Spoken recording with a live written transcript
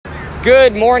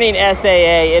Good morning,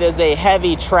 SAA. It is a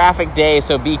heavy traffic day,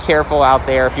 so be careful out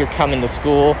there if you're coming to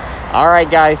school. All right,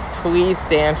 guys, please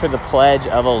stand for the Pledge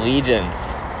of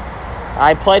Allegiance.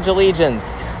 I pledge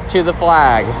allegiance to the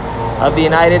flag of the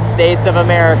United States of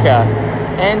America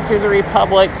and to the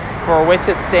republic for which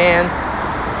it stands,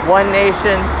 one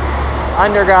nation,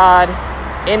 under God,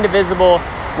 indivisible,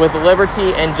 with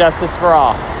liberty and justice for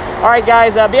all. All right,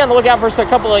 guys, be on the lookout for a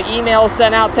couple of emails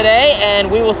sent out today,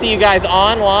 and we will see you guys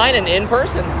online and in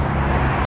person.